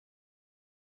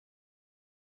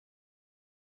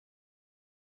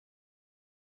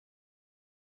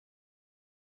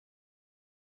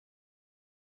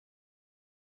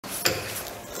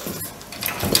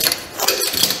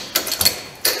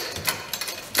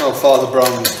How far the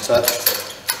brown is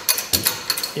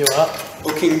attached. You are?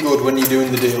 Looking good when you're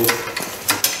doing the deal.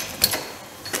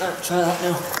 Right, try that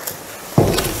now.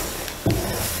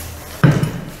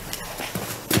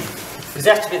 Because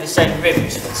they have to be the same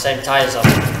rims with the same tyres on. A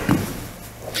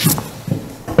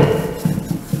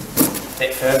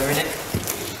bit further in it.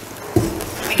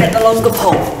 Let me get the longer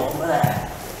pole from over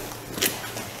there.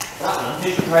 That one,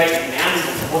 just breaking my hand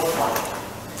on the wood plank.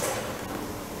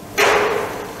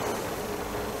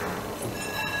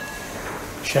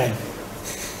 Shame.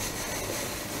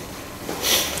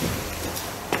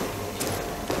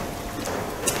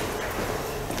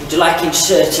 Would you like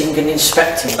inserting and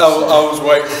inspecting? I was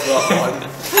waiting for that one.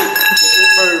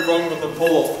 It's very wrong with the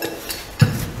port.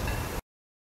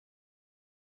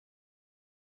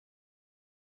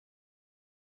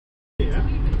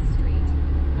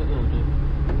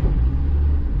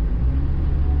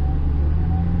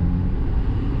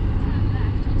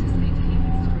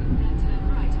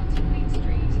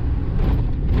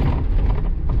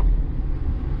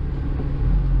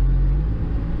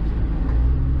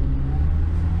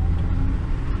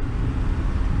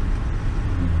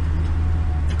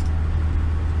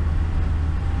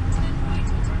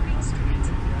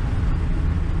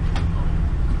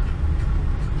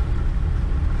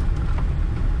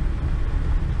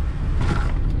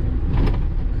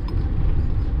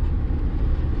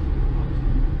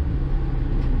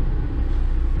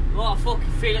 What a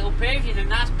fucking free little pavement,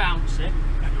 and that's bouncy.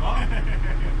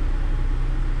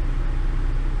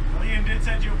 Well, Ian did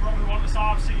say you'll probably want a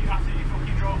Saab seat after you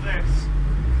fucking drove this.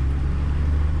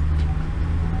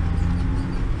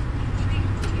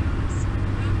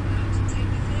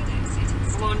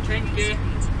 Come on, change gear.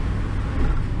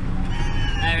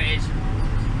 There it is.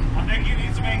 I think you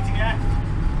need some ATF.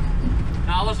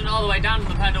 No, I wasn't all the way down on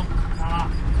the pedal.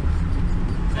 Ah.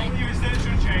 Tell you his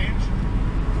station change.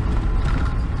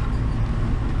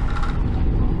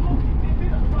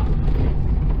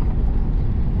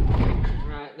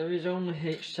 Right, there is only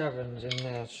H7s in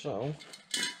there, so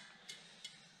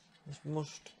this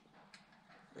must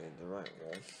be the right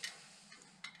one.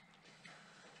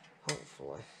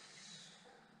 Hopefully.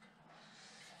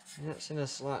 And that's in a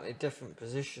slightly different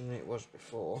position than it was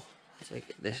before. I take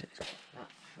it this is that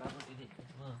shrouded it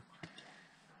as well.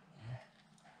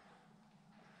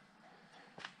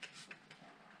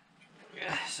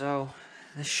 Yeah, so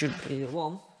this should be the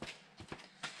one.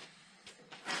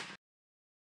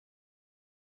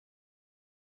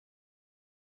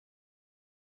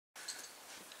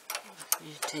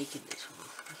 Just taking this one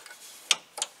off.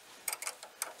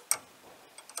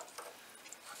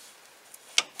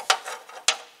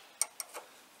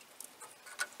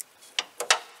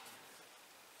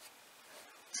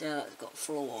 See how that's got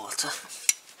full of water.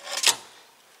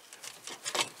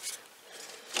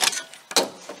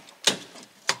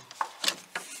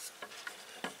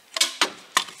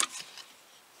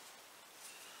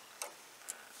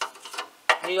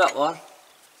 You got one?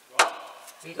 What?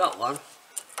 You got one?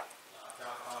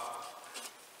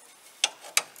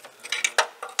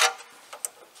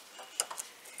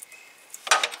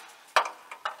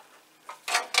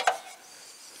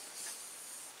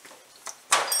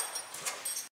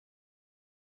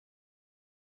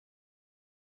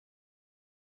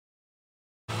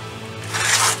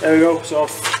 There we go, so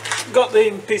I've got the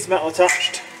piece of metal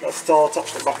attached. That's still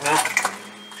attached to the back now.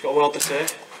 Just got to weld this here.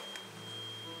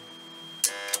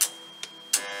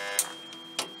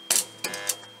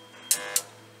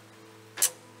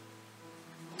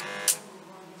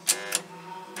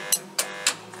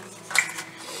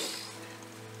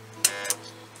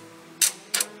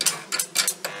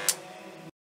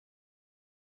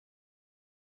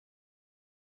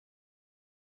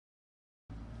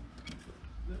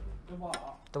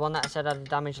 What? The one that said had a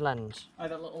damaged lens? Oh,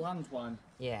 that little hand one?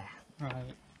 Yeah.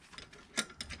 Right.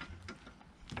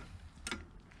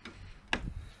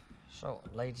 So,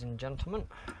 ladies and gentlemen,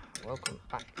 welcome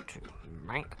back to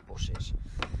Mancbuses.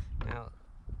 Now,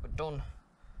 I've done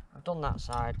that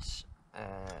side's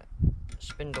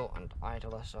spindle and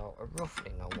idler, so I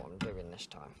roughly know what I'm doing this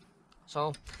time.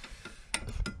 So,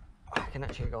 I can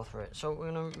actually go through it. So,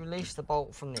 we're going to release the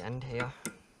bolt from the end here,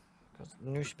 because the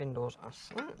new spindles are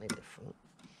slightly different.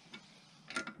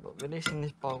 But releasing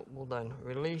this bolt will then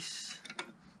release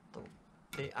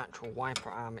the actual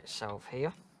wiper arm itself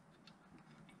here.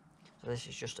 So this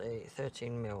is just a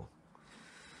 13mm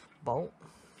bolt,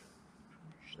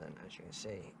 which then, as you can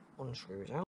see, unscrews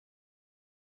out.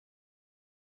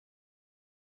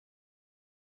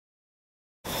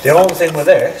 The only thing with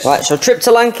this... Right, so trip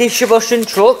to Lancashire bus and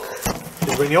truck. Did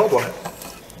you bring the old one in?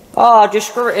 Oh, just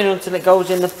screw it in until it goes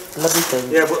in the bloody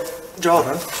thing. Yeah, but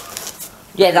Jordan,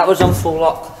 Yeah, that was on full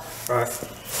lock. Right.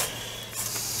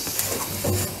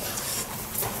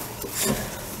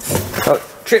 So,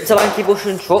 trip to Mancbuses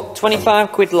and truck,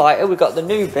 25 quid lighter. We got the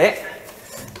new bit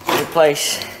to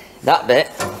replace that bit.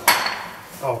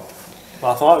 Oh,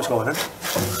 well, I thought it was going in.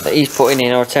 That he's putting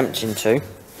in or attempting to.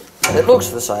 It looks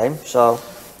the same, so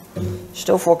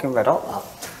still fucking red hot that.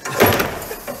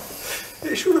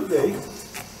 It shouldn't be.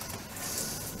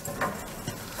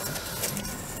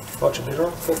 Watch it, they're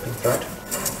all fucking thread.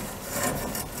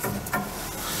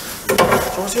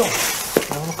 So what's yours?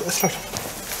 Now look at this thread.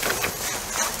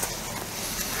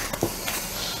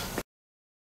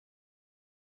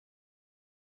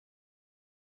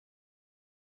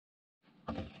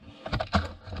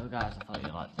 So guys, I thought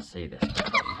you'd like to see this.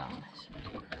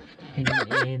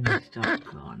 In this top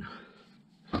corner.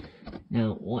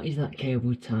 Now, what is that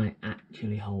cable tie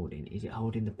actually holding? Is it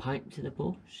holding the pipe to the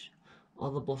bus,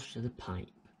 or the bus to the pipe?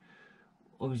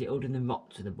 Or is it holding the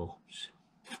rock to the bus?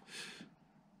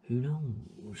 Who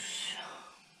knows?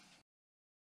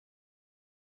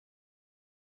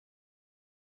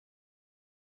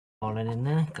 Falling in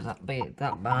there, because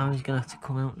that bar is going to have to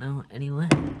come out now anyway.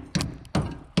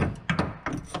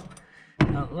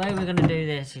 Now, the way we're going to do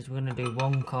this is we're going to do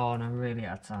one corner really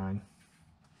at a time.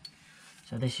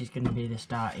 So this is going to be the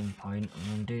starting point. I'm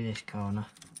going to do this corner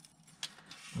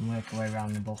and work our way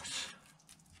around the bus,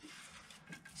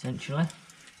 essentially.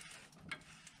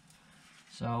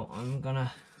 So I'm going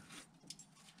to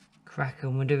crack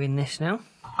on. We're doing this now.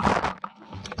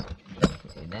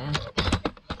 Put it there.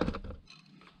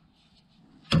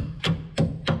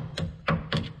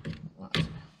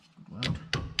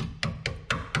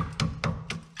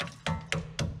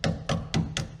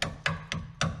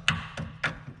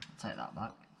 Take that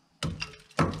back.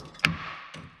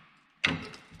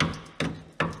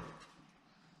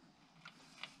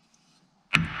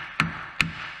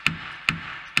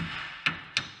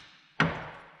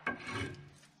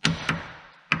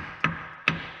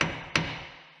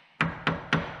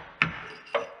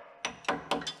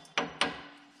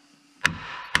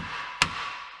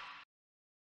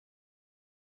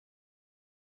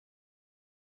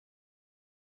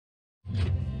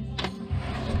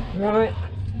 Right.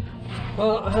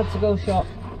 Well, I had to go shop.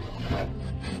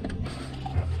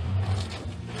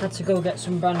 Had to go get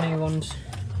some brand new ones.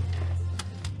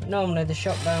 But normally the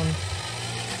shop down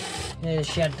near the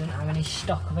shed doesn't have any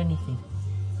stock of anything.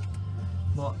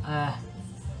 But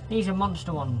these are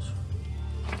monster ones.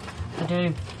 They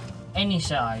do any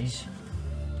size.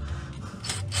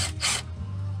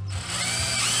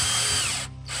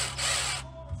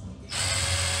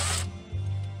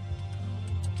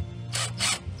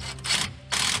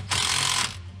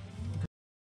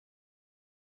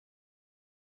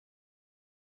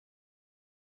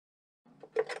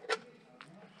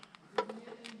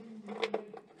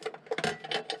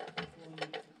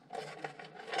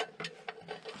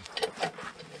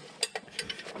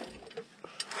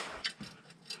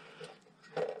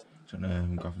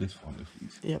 Grab this one,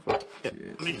 please. Yeah, but yeah.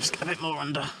 Let me just get a bit more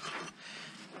under.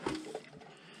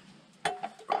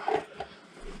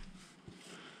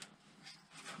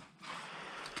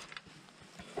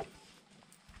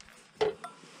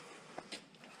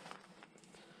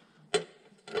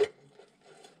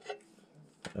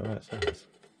 Alright, size.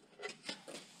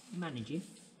 Managing.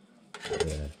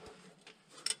 Yeah.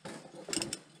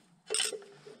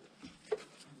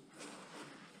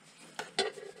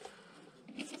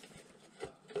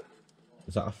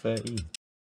 Is that a 13?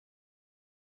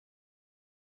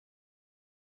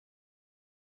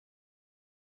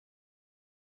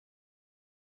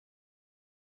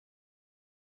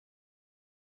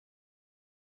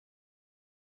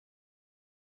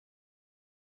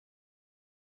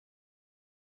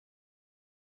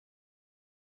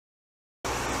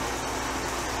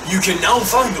 You can now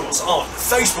find us on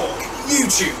Facebook,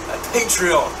 YouTube,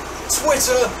 Patreon,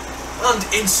 Twitter and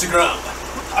Instagram.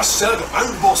 Hashtag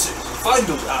Mancbuses. Find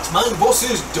us at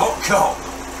mancbuses.com.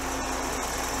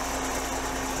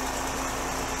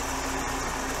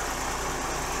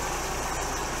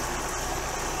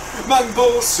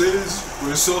 Mancbuses,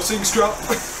 we're sorting scrap.